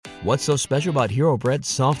What's so special about Hero Bread's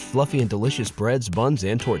soft, fluffy, and delicious breads, buns,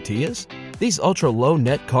 and tortillas? These ultra-low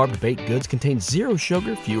net-carb baked goods contain zero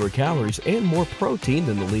sugar, fewer calories, and more protein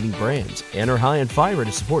than the leading brands, and are high in fiber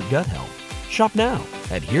to support gut health. Shop now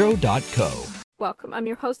at hero.co. Welcome, I'm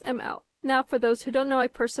your host, ML. Now, for those who don't know, I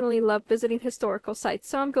personally love visiting historical sites,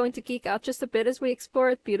 so I'm going to geek out just a bit as we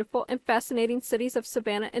explore the beautiful and fascinating cities of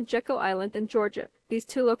Savannah and Jekyll Island in Georgia. These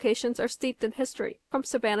two locations are steeped in history, from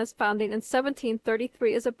Savannah's founding in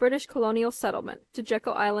 1733 as a British colonial settlement, to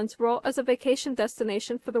Jekyll Island's role as a vacation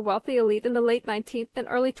destination for the wealthy elite in the late 19th and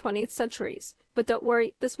early 20th centuries. But don't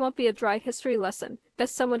worry, this won't be a dry history lesson.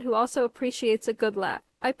 As someone who also appreciates a good laugh,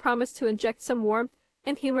 I promise to inject some warmth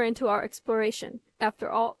and humor into our exploration. After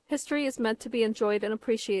all, history is meant to be enjoyed and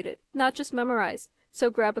appreciated, not just memorized. So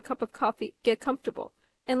grab a cup of coffee, get comfortable,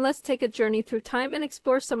 and let's take a journey through time and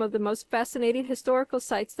explore some of the most fascinating historical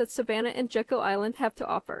sites that Savannah and Jekyll Island have to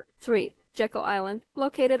offer. 3. Jekyll Island,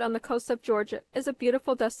 located on the coast of Georgia, is a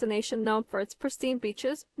beautiful destination known for its pristine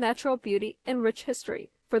beaches, natural beauty, and rich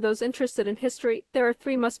history. For those interested in history, there are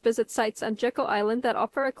 3 must-visit sites on Jekyll Island that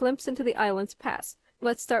offer a glimpse into the island's past.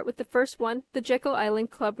 Let's start with the first one, the Jekyll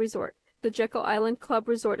Island Club Resort. The Jekyll Island Club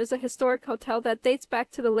Resort is a historic hotel that dates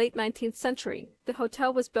back to the late 19th century. The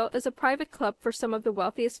hotel was built as a private club for some of the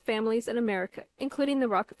wealthiest families in America, including the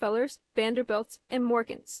Rockefellers, Vanderbilts, and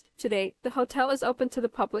Morgans. Today, the hotel is open to the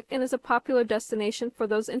public and is a popular destination for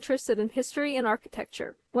those interested in history and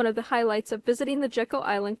architecture. One of the highlights of visiting the Jekyll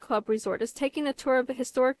Island Club Resort is taking a tour of the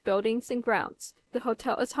historic buildings and grounds. The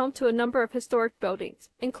hotel is home to a number of historic buildings,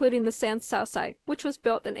 including the Sands Southside, which was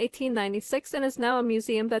built in 1896 and is now a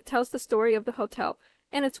museum that tells the story of the hotel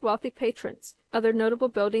and its wealthy patrons. Other notable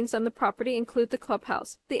buildings on the property include the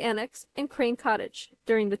clubhouse, the annex, and Crane Cottage.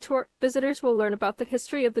 During the tour, visitors will learn about the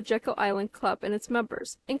history of the Jekyll Island Club and its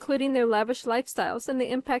members, including their lavish lifestyles and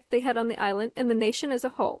the impact they had on the island and the nation as a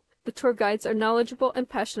whole. The tour guides are knowledgeable and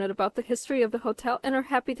passionate about the history of the hotel and are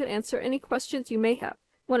happy to answer any questions you may have.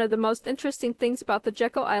 One of the most interesting things about the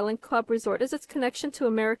Jekyll Island Club Resort is its connection to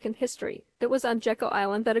American history. It was on Jekyll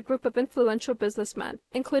Island that a group of influential businessmen,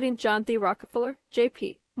 including John D. Rockefeller,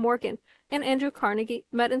 J.P. Morgan, and Andrew Carnegie,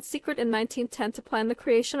 met in secret in 1910 to plan the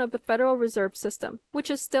creation of the Federal Reserve System, which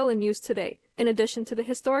is still in use today. In addition to the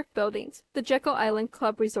historic buildings, the Jekyll Island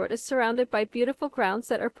Club Resort is surrounded by beautiful grounds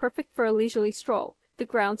that are perfect for a leisurely stroll. The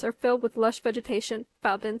grounds are filled with lush vegetation,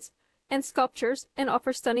 fountains, and sculptures, and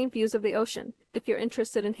offer stunning views of the ocean. If you're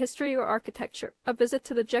interested in history or architecture, a visit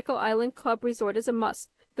to the Jekyll Island Club Resort is a must.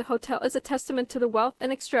 The hotel is a testament to the wealth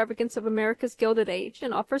and extravagance of America's Gilded Age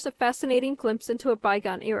and offers a fascinating glimpse into a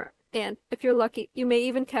bygone era. And, if you're lucky, you may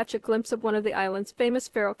even catch a glimpse of one of the island's famous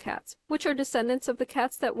feral cats, which are descendants of the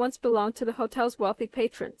cats that once belonged to the hotel's wealthy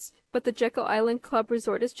patrons. But the Jekyll Island Club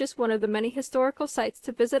Resort is just one of the many historical sites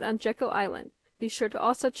to visit on Jekyll Island. Be sure to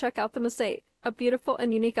also check out the Mosaic, a beautiful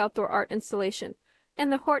and unique outdoor art installation,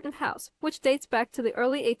 and the Horton House, which dates back to the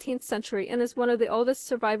early 18th century and is one of the oldest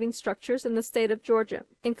surviving structures in the state of Georgia.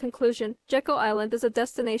 In conclusion, Jekyll Island is a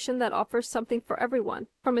destination that offers something for everyone,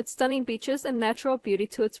 from its stunning beaches and natural beauty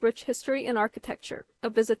to its rich history and architecture. A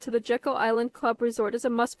visit to the Jekyll Island Club Resort is a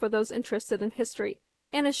must for those interested in history,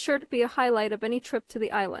 and is sure to be a highlight of any trip to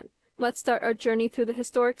the island. Let's start our journey through the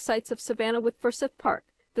historic sites of Savannah with Forsyth Park.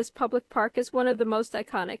 This public park is one of the most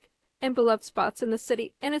iconic and beloved spots in the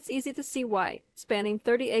city, and it's easy to see why. Spanning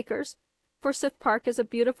 30 acres, Forsyth Park is a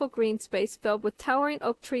beautiful green space filled with towering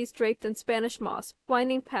oak trees draped in Spanish moss,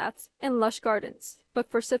 winding paths, and lush gardens. But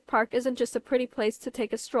Forsyth Park isn't just a pretty place to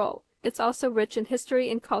take a stroll. It's also rich in history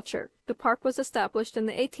and culture. The park was established in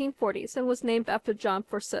the 1840s and was named after John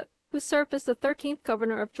Forsyth, who served as the 13th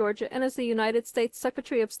governor of Georgia and as the United States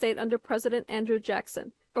Secretary of State under President Andrew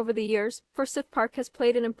Jackson. Over the years, Forsyth Park has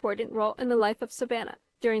played an important role in the life of Savannah.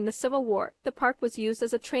 During the Civil War, the park was used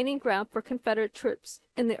as a training ground for Confederate troops.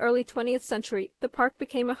 In the early 20th century, the park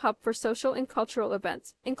became a hub for social and cultural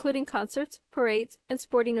events, including concerts, parades, and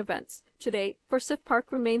sporting events. Today, Forsyth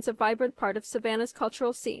Park remains a vibrant part of Savannah's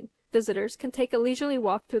cultural scene. Visitors can take a leisurely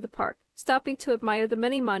walk through the park, stopping to admire the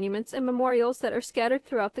many monuments and memorials that are scattered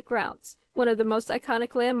throughout the grounds. One of the most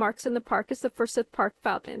iconic landmarks in the park is the Forsyth Park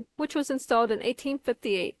Fountain, which was installed in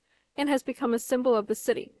 1858 and has become a symbol of the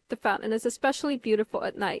city. The fountain is especially beautiful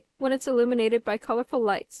at night, when it's illuminated by colorful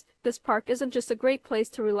lights. This park isn't just a great place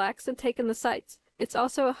to relax and take in the sights. It's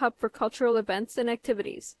also a hub for cultural events and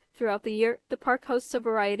activities. Throughout the year, the park hosts a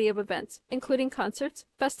variety of events, including concerts,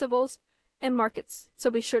 festivals, and markets, so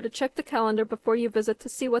be sure to check the calendar before you visit to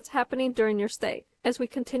see what's happening during your stay. As we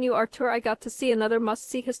continue our tour, I got to see another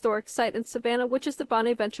must-see historic site in Savannah, which is the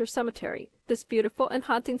Bonaventure Cemetery. This beautiful and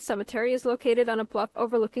haunting cemetery is located on a bluff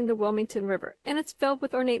overlooking the Wilmington River, and it's filled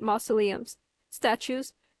with ornate mausoleums,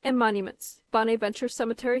 statues, And monuments. Bonaventure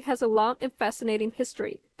Cemetery has a long and fascinating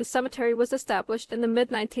history. The cemetery was established in the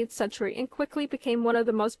mid-19th century and quickly became one of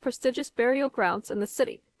the most prestigious burial grounds in the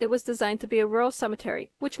city. It was designed to be a rural cemetery,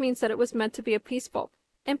 which means that it was meant to be a peaceful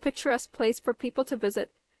and picturesque place for people to visit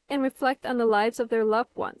and reflect on the lives of their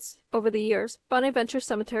loved ones. Over the years, Bonaventure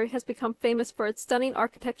Cemetery has become famous for its stunning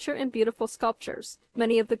architecture and beautiful sculptures.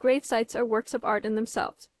 Many of the grave sites are works of art in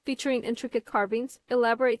themselves, featuring intricate carvings,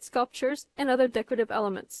 elaborate sculptures, and other decorative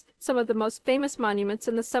elements. Some of the most famous monuments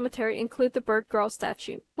in the cemetery include the Bird Girl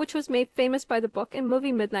statue, which was made famous by the book and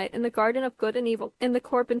movie Midnight in the Garden of Good and Evil, and the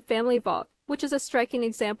Corbin family vault, which is a striking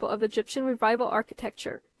example of Egyptian revival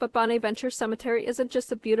architecture. But Bonaventure Cemetery isn't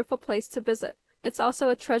just a beautiful place to visit. It's also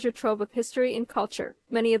a treasure trove of history and culture.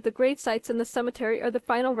 Many of the grave sites in the cemetery are the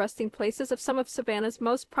final resting places of some of Savannah's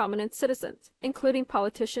most prominent citizens, including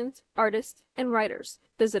politicians, artists, and writers.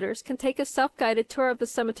 Visitors can take a self-guided tour of the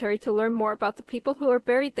cemetery to learn more about the people who are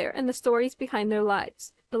buried there and the stories behind their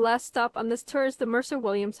lives. The last stop on this tour is the Mercer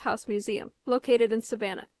Williams House Museum, located in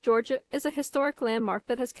Savannah, Georgia, is a historic landmark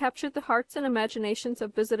that has captured the hearts and imaginations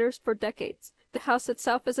of visitors for decades. The house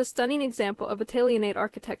itself is a stunning example of Italianate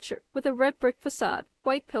architecture, with a red brick facade,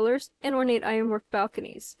 white pillars, and ornate ironwork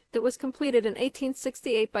balconies. It was completed in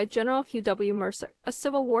 1868 by General Hugh W. Mercer, a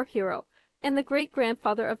Civil War hero, and the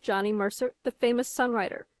great-grandfather of Johnny Mercer, the famous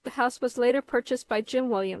songwriter. The house was later purchased by Jim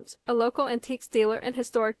Williams, a local antiques dealer and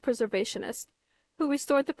historic preservationist, who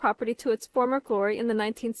restored the property to its former glory in the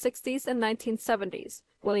 1960s and 1970s.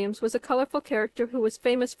 Williams was a colorful character who was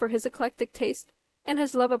famous for his eclectic taste and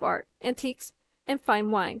his love of art, antiques, and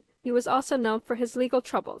fine wine. He was also known for his legal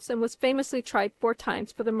troubles and was famously tried 4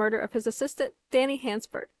 times for the murder of his assistant, Danny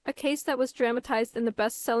Hansford, a case that was dramatized in the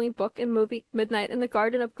best-selling book and movie Midnight in the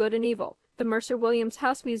Garden of Good and Evil. The Mercer Williams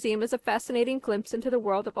House Museum is a fascinating glimpse into the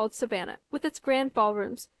world of old Savannah, with its grand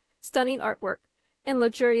ballrooms, stunning artwork, and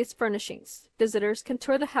luxurious furnishings. Visitors can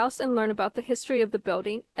tour the house and learn about the history of the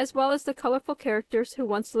building, as well as the colorful characters who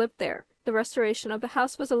once lived there. The restoration of the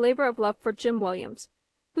house was a labor of love for Jim Williams,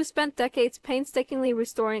 who spent decades painstakingly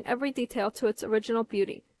restoring every detail to its original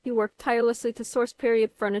beauty. He worked tirelessly to source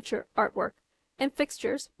period furniture, artwork, and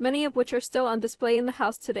fixtures, many of which are still on display in the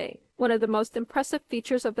house today. One of the most impressive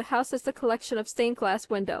features of the house is the collection of stained glass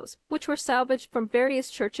windows, which were salvaged from various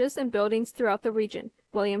churches and buildings throughout the region.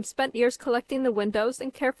 Williams spent years collecting the windows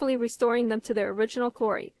and carefully restoring them to their original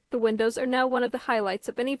glory. The windows are now one of the highlights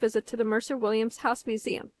of any visit to the Mercer Williams House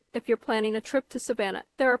Museum. If you're planning a trip to Savannah,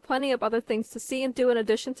 there are plenty of other things to see and do in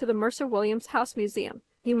addition to the Mercer Williams House Museum.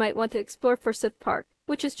 You might want to explore Forsyth Park,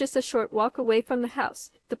 which is just a short walk away from the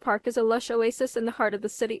house. The park is a lush oasis in the heart of the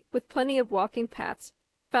city, with plenty of walking paths,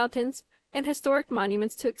 fountains, and historic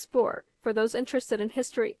monuments to explore. For those interested in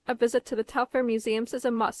history, a visit to the Telfair Museums is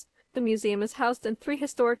a must. The museum is housed in 3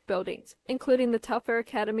 historic buildings, including the Telfair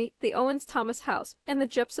Academy, the Owens Thomas House, and the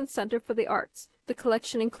Jepson Center for the Arts. The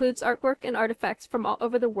collection includes artwork and artifacts from all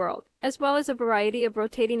over the world, as well as a variety of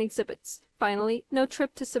rotating exhibits. Finally, no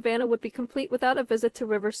trip to Savannah would be complete without a visit to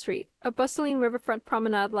River Street, a bustling riverfront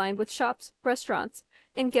promenade lined with shops, restaurants,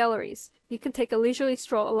 and galleries. You can take a leisurely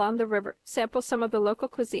stroll along the river, sample some of the local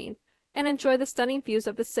cuisine, and enjoy the stunning views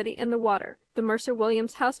of the city and the water. The Mercer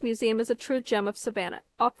Williams House Museum is a true gem of Savannah,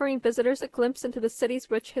 offering visitors a glimpse into the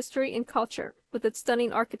city's rich history and culture. With its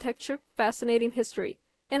stunning architecture, fascinating history,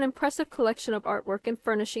 an impressive collection of artwork and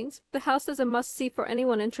furnishings, the house is a must-see for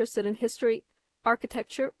anyone interested in history,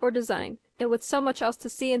 architecture, or design. And with so much else to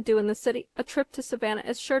see and do in the city, a trip to Savannah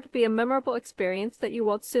is sure to be a memorable experience that you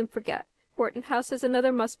won't soon forget. Horton House is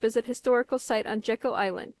another must-visit historical site on Jekyll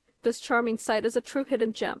Island. This charming site is a true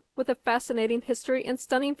hidden gem, with a fascinating history and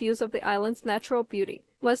stunning views of the island's natural beauty.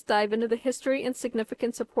 Let's dive into the history and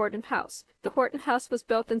significance of Horton House. The Horton House was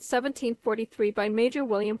built in 1743 by Major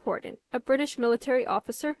William Horton, a British military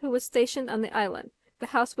officer who was stationed on the island. The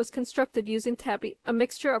house was constructed using tabby, a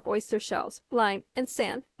mixture of oyster shells, lime, and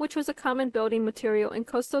sand, which was a common building material in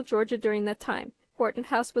coastal Georgia during that time. Horton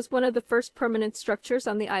House was one of the first permanent structures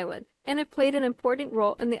on the island, and it played an important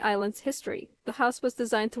role in the island's history. The house was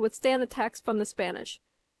designed to withstand attacks from the Spanish,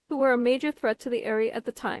 who were a major threat to the area at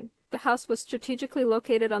the time. The house was strategically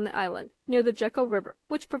located on the island, near the Jekyll River,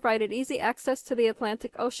 which provided easy access to the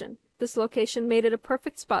Atlantic Ocean. This location made it a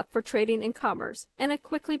perfect spot for trading and commerce, and it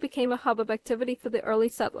quickly became a hub of activity for the early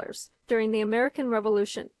settlers. During the American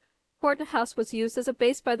Revolution, Horton House was used as a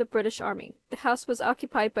base by the British Army. The house was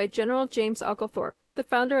occupied by General James Oglethorpe, the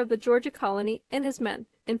founder of the Georgia colony, and his men.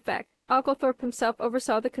 In fact, Oglethorpe himself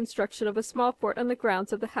oversaw the construction of a small fort on the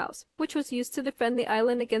grounds of the house, which was used to defend the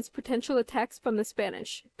island against potential attacks from the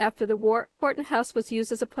Spanish. After the war, Horton House was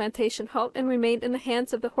used as a plantation halt and remained in the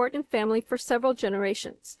hands of the Horton family for several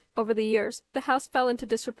generations. Over the years, the house fell into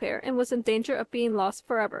disrepair and was in danger of being lost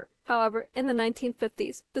forever. However, in the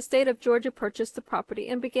 1950s, the state of Georgia purchased the property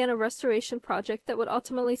and began a restoration project that would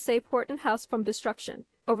ultimately save Horton House from destruction.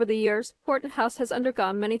 Over the years, Horton House has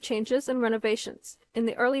undergone many changes and renovations. In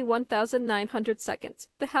the early 1900s,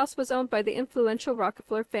 the house was owned by the influential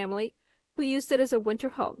Rockefeller family, who used it as a winter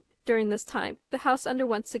home. During this time, the house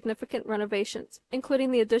underwent significant renovations,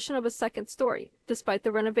 including the addition of a second story. Despite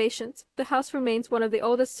the renovations, the house remains one of the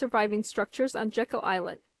oldest surviving structures on Jekyll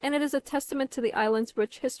Island, and it is a testament to the island's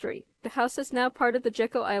rich history. The house is now part of the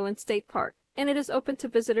Jekyll Island State Park, and it is open to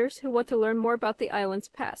visitors who want to learn more about the island's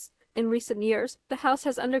past. In recent years, the house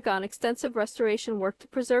has undergone extensive restoration work to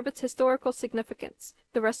preserve its historical significance.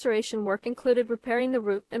 The restoration work included repairing the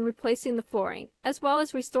roof and replacing the flooring, as well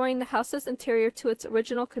as restoring the house's interior to its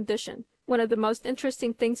original condition. One of the most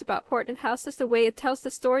interesting things about Horton House is the way it tells the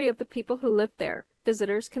story of the people who lived there.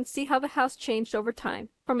 Visitors can see how the house changed over time,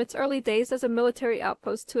 from its early days as a military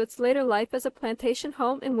outpost to its later life as a plantation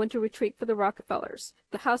home and winter retreat for the Rockefellers.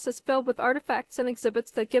 The house is filled with artifacts and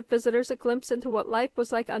exhibits that give visitors a glimpse into what life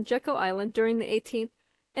was like on Jekyll Island during the 18th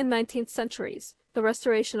and 19th centuries. The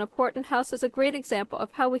restoration of Horton House is a great example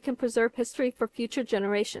of how we can preserve history for future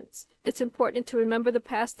generations. It's important to remember the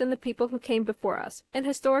past and the people who came before us, and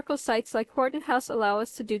historical sites like Horton House allow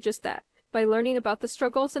us to do just that. By learning about the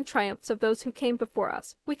struggles and triumphs of those who came before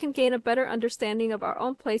us, we can gain a better understanding of our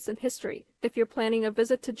own place in history. If you're planning a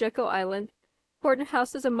visit to Jekyll Island, Horton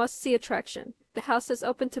House is a must-see attraction. The house is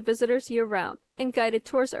open to visitors year-round, and guided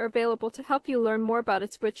tours are available to help you learn more about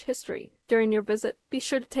its rich history. During your visit, be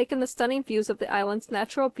sure to take in the stunning views of the island's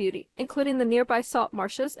natural beauty, including the nearby salt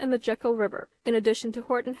marshes and the Jekyll River. In addition to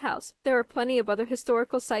Horton House, there are plenty of other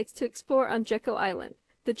historical sites to explore on Jekyll Island.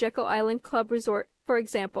 The Jekyll Island Club Resort, for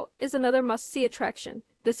example, is another must-see attraction.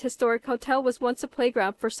 This historic hotel was once a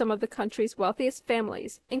playground for some of the country's wealthiest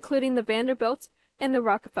families, including the Vanderbilts and the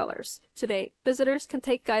Rockefellers. Today, visitors can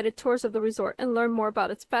take guided tours of the resort and learn more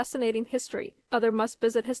about its fascinating history. Other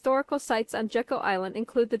must-visit historical sites on Jekyll Island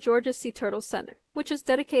include the Georgia Sea Turtle Center, which is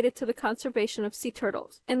dedicated to the conservation of sea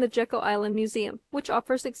turtles, and the Jekyll Island Museum, which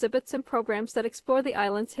offers exhibits and programs that explore the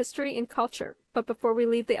island's history and culture. But before we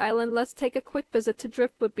leave the island, let's take a quick visit to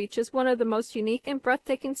Driftwood Beach, is one of the most unique and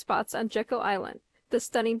breathtaking spots on Jekyll Island. This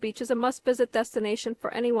stunning beach is a must-visit destination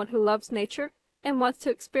for anyone who loves nature and wants to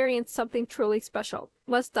experience something truly special.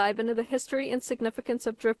 Let's dive into the history and significance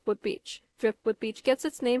of Driftwood Beach. Driftwood Beach gets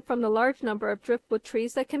its name from the large number of driftwood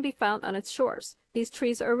trees that can be found on its shores. These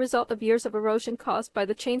trees are a result of years of erosion caused by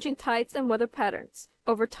the changing tides and weather patterns.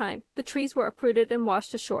 Over time, the trees were uprooted and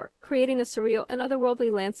washed ashore, creating a surreal and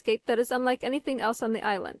otherworldly landscape that is unlike anything else on the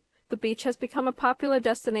island. The beach has become a popular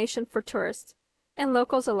destination for tourists and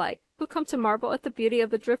locals alike, who come to marvel at the beauty of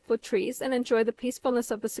the driftwood trees and enjoy the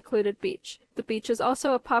peacefulness of the secluded beach. The beach is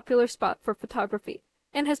also a popular spot for photography,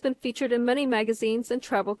 and has been featured in many magazines and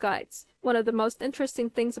travel guides. One of the most interesting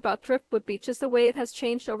things about Driftwood Beach is the way it has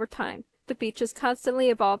changed over time. The beach is constantly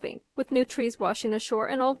evolving, with new trees washing ashore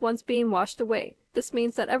and old ones being washed away. This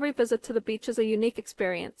means that every visit to the beach is a unique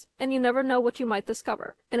experience, and you never know what you might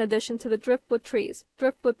discover. In addition to the driftwood trees,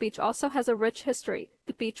 Driftwood Beach also has a rich history.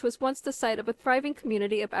 The beach was once the site of a thriving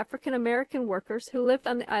community of African American workers who lived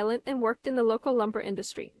on the island and worked in the local lumber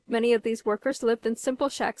industry. Many of these workers lived in simple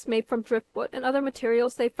shacks made from driftwood and other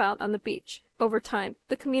materials they found on the beach. Over time,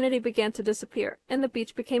 the community began to disappear, and the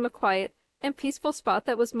beach became a quiet and peaceful spot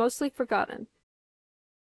that was mostly forgotten.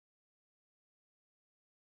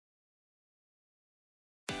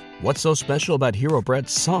 What's so special about Hero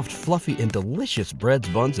Bread's soft, fluffy, and delicious breads,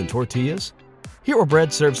 buns, and tortillas? Hero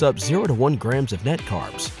Bread serves up 0 to 1 grams of net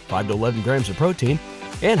carbs, 5 to 11 grams of protein,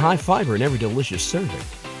 and high fiber in every delicious serving.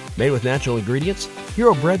 Made with natural ingredients,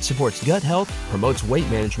 Hero Bread supports gut health, promotes weight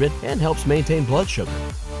management, and helps maintain blood sugar.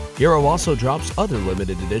 Hero also drops other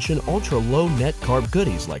limited edition ultra-low net carb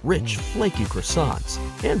goodies like rich, flaky croissants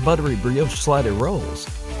and buttery brioche slider rolls.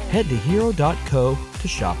 Head to hero.co to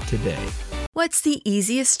shop today. What's the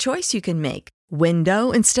easiest choice you can make?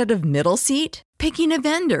 Window instead of middle seat? Picking a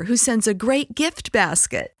vendor who sends a great gift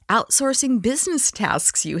basket? Outsourcing business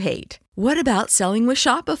tasks you hate? What about selling with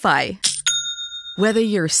Shopify? Whether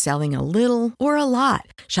you're selling a little or a lot,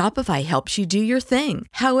 Shopify helps you do your thing,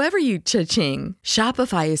 however you cha-ching.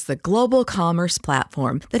 Shopify is the global commerce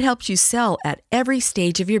platform that helps you sell at every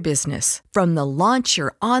stage of your business. From the launch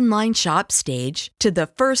your online shop stage to the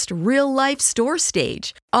first real-life store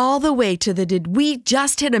stage, all the way to the did we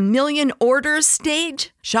just hit 1 million orders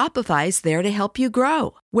stage. Shopify's there to help you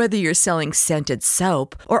grow. Whether you're selling scented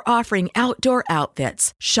soap or offering outdoor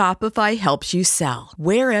outfits, Shopify helps you sell.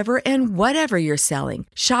 Wherever and whatever you're selling,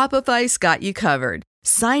 Shopify's got you covered.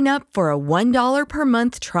 Sign up for a $1 per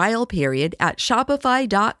month trial period at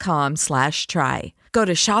shopify.com/try. Go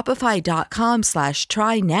to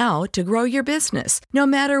shopify.com/try now to grow your business, no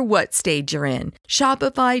matter what stage you're in.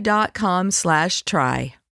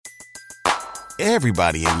 Shopify.com/try.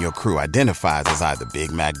 Everybody in your crew identifies as either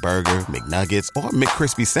Big Mac Burger, McNuggets, or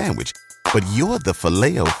McCrispy Sandwich. But you're the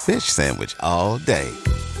Filet-O-Fish Sandwich all day.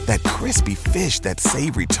 That crispy fish, that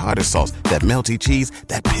savory tartar sauce, that melty cheese,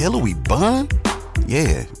 that pillowy bun.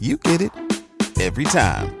 Yeah, you get it. Every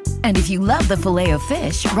time. And if you love the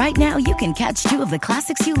Filet-O-Fish, right now you can catch two of the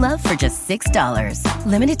classics you love for just $6.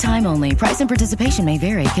 Limited time only. Price and participation may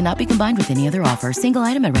vary. Cannot be combined with any other offer. Single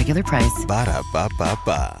item at regular price.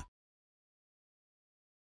 Ba-da-ba-ba-ba.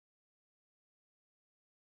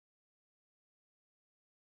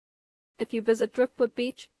 If you visit Driftwood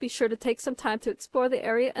Beach, be sure to take some time to explore the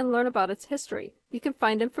area and learn about its history. You can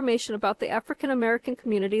find information about the African American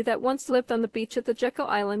community that once lived on the beach at the Jekyll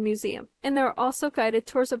Island Museum, and there are also guided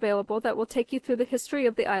tours available that will take you through the history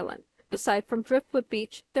of the island. Aside from Driftwood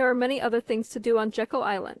Beach, there are many other things to do on Jekyll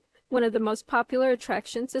Island. One of the most popular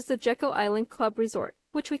attractions is the Jekyll Island Club Resort,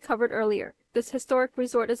 which we covered earlier. This historic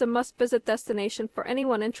resort is a must-visit destination for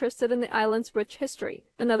anyone interested in the island's rich history.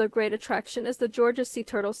 Another great attraction is the Georgia Sea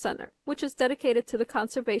Turtle Center, which is dedicated to the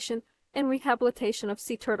conservation and rehabilitation of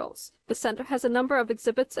sea turtles. The center has a number of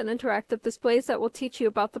exhibits and interactive displays that will teach you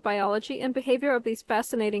about the biology and behavior of these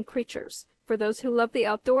fascinating creatures. For those who love the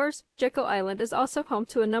outdoors, Jekyll Island is also home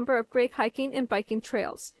to a number of great hiking and biking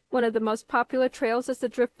trails. One of the most popular trails is the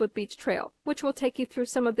Driftwood Beach Trail, which will take you through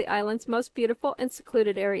some of the island's most beautiful and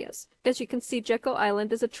secluded areas. As you can see, Jekyll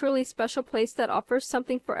Island is a truly special place that offers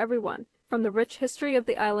something for everyone. From the rich history of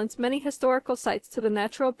the island's many historical sites to the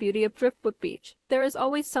natural beauty of Driftwood Beach, there is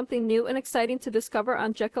always something new and exciting to discover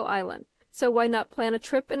on Jekyll Island. So why not plan a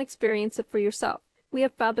trip and experience it for yourself? We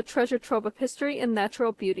have found a treasure trove of history and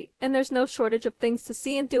natural beauty, and there's no shortage of things to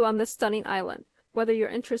see and do on this stunning island. Whether you're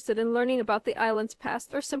interested in learning about the island's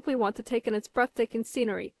past or simply want to take in its breathtaking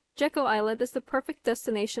scenery, Jekyll Island is the perfect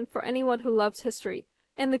destination for anyone who loves history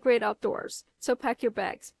and the great outdoors. So pack your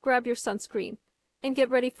bags, grab your sunscreen, and get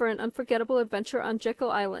ready for an unforgettable adventure on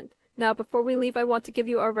Jekyll Island. Now, before we leave, I want to give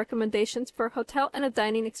you our recommendations for a hotel and a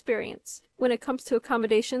dining experience. When it comes to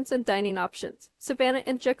accommodations and dining options, Savannah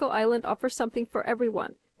and Jekyll Island offer something for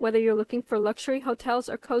everyone. Whether you're looking for luxury hotels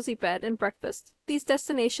or cozy bed and breakfast, these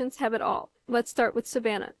destinations have it all. Let's start with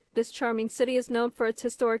Savannah. This charming city is known for its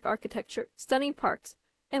historic architecture, stunning parks,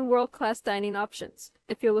 and world-class dining options.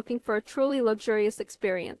 If you're looking for a truly luxurious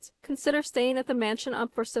experience, consider staying at the mansion on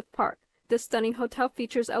Forsyth Park. This stunning hotel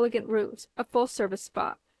features elegant rooms, a full-service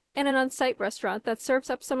spa, and an on-site restaurant that serves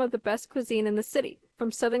up some of the best cuisine in the city.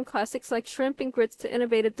 From southern classics like shrimp and grits to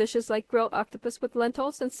innovative dishes like grilled octopus with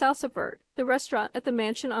lentils and salsa verde, the restaurant at the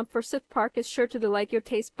mansion on Forsyth Park is sure to delight your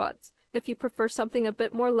taste buds. If you prefer something a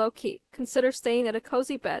bit more low-key, consider staying at a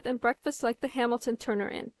cozy bed and breakfast like the Hamilton Turner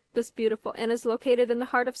Inn. This beautiful inn is located in the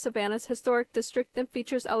heart of Savannah's historic district and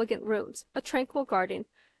features elegant rooms, a tranquil garden,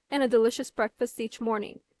 and a delicious breakfast each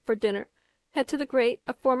morning. For dinner, head to the Great,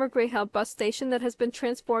 a former Greyhound bus station that has been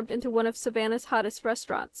transformed into one of Savannah's hottest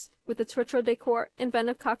restaurants. With its retro decor,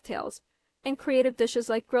 inventive cocktails, and creative dishes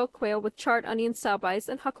like grilled quail with charred onion soubais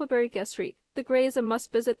and huckleberry gastry, the Grey is a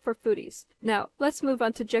must-visit for foodies. Now, let's move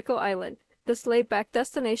on to Jekyll Island. This laid-back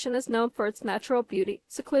destination is known for its natural beauty,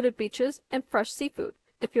 secluded beaches, and fresh seafood.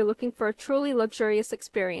 If you're looking for a truly luxurious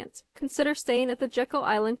experience, consider staying at the Jekyll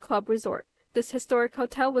Island Club Resort. This historic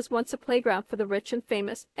hotel was once a playground for the rich and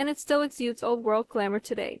famous, and it still exudes old-world glamour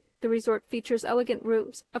today. The resort features elegant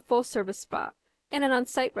rooms, a full-service spa, and an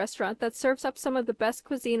on-site restaurant that serves up some of the best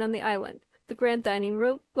cuisine on the island. The Grand Dining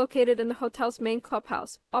Room, located in the hotel's main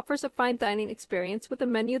clubhouse, offers a fine dining experience with a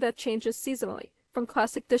menu that changes seasonally. From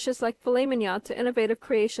classic dishes like filet mignon to innovative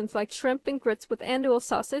creations like shrimp and grits with andouille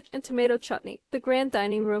sausage and tomato chutney, the Grand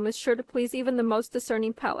Dining Room is sure to please even the most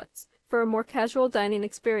discerning palates. For a more casual dining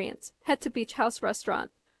experience, head to Beach House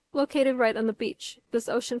Restaurant. Located right on the beach, this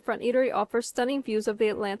oceanfront eatery offers stunning views of the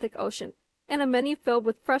Atlantic Ocean, and a menu filled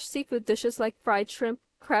with fresh seafood dishes like fried shrimp,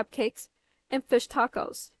 crab cakes, and fish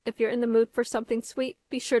tacos. If you're in the mood for something sweet,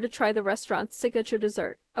 be sure to try the restaurant's signature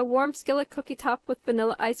dessert, a warm skillet cookie topped with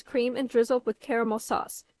vanilla ice cream and drizzled with caramel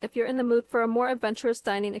sauce. If you're in the mood for a more adventurous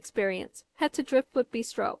dining experience, head to Driftwood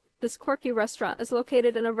Bistro. This quirky restaurant is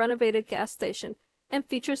located in a renovated gas station and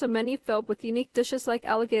features a menu filled with unique dishes like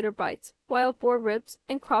alligator bites, wild boar ribs,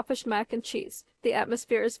 and crawfish mac and cheese. The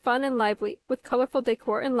atmosphere is fun and lively, with colorful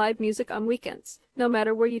decor and live music on weekends. No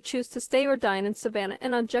matter where you choose to stay or dine in Savannah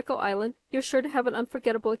and on Jekyll Island, you're sure to have an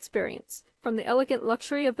unforgettable experience. From the elegant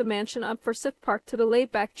luxury of the mansion on Forsyth Park to the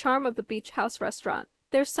laid-back charm of the Beach House Restaurant,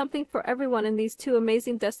 There's something for everyone in these two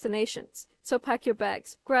amazing destinations. So pack your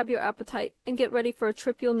bags, grab your appetite, and get ready for a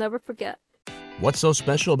trip you'll never forget. What's so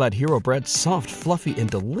special about Hero Bread's soft, fluffy, and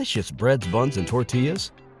delicious breads, buns, and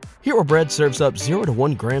tortillas? Hero Bread serves up 0 to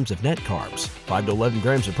 1 grams of net carbs, 5 to 11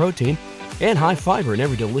 grams of protein, and high fiber in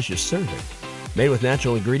every delicious serving. Made with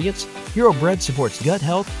natural ingredients, Hero Bread supports gut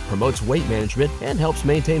health, promotes weight management, and helps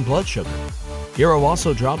maintain blood sugar. Hero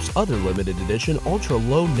also drops other limited edition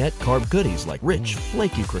ultra-low net carb goodies like rich,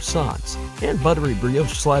 flaky croissants and buttery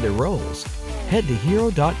brioche slider rolls. Head to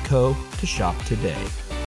hero.co to shop today.